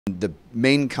The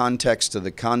main context of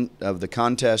the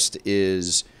contest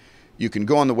is you can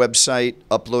go on the website,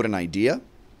 upload an idea.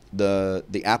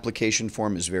 The application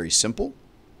form is very simple.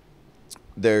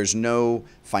 There's no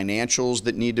financials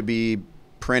that need to be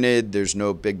printed. There's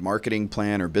no big marketing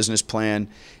plan or business plan.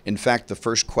 In fact, the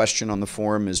first question on the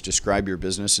form is describe your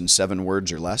business in 7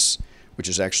 words or less, which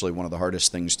is actually one of the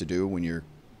hardest things to do when you're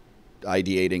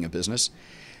ideating a business.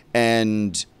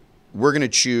 And we're going to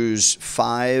choose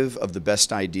 5 of the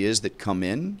best ideas that come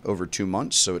in over 2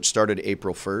 months. So it started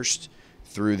April 1st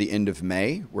through the end of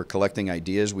May. We're collecting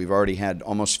ideas. We've already had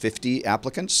almost 50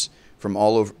 applicants from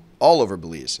all over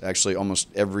Belize. Actually, almost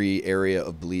every area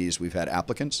of Belize we've had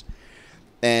applicants.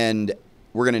 And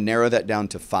we're going to narrow that down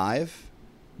to 5.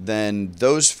 Then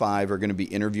those 5 are going to be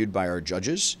interviewed by our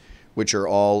judges, which are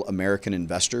all American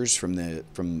investors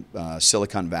from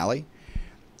Silicon Valley.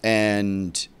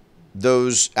 And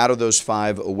out of those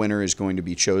 5, a winner is going to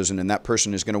be chosen, and that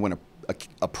person is going to win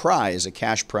a prize, a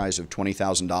cash prize of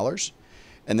 $20,000.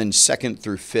 And then 2nd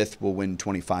through 5th will win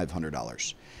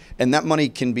 $2,500. And that money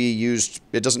can be used,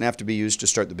 it doesn't have to be used to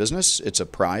start the business, it's a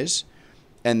prize.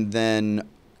 And then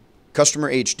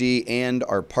Customer HD and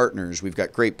our partners, we've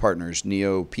got great partners,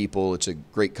 Neo People, it's a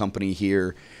great company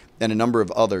here, and a number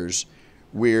of others.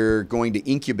 We're going to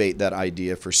incubate that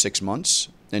idea for 6 months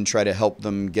and try to help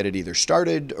them get it either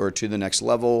started or to the next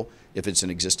level if it's an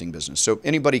existing business. So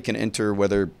anybody can enter,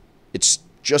 whether it's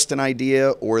just an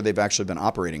idea or they've actually been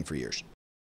operating for years.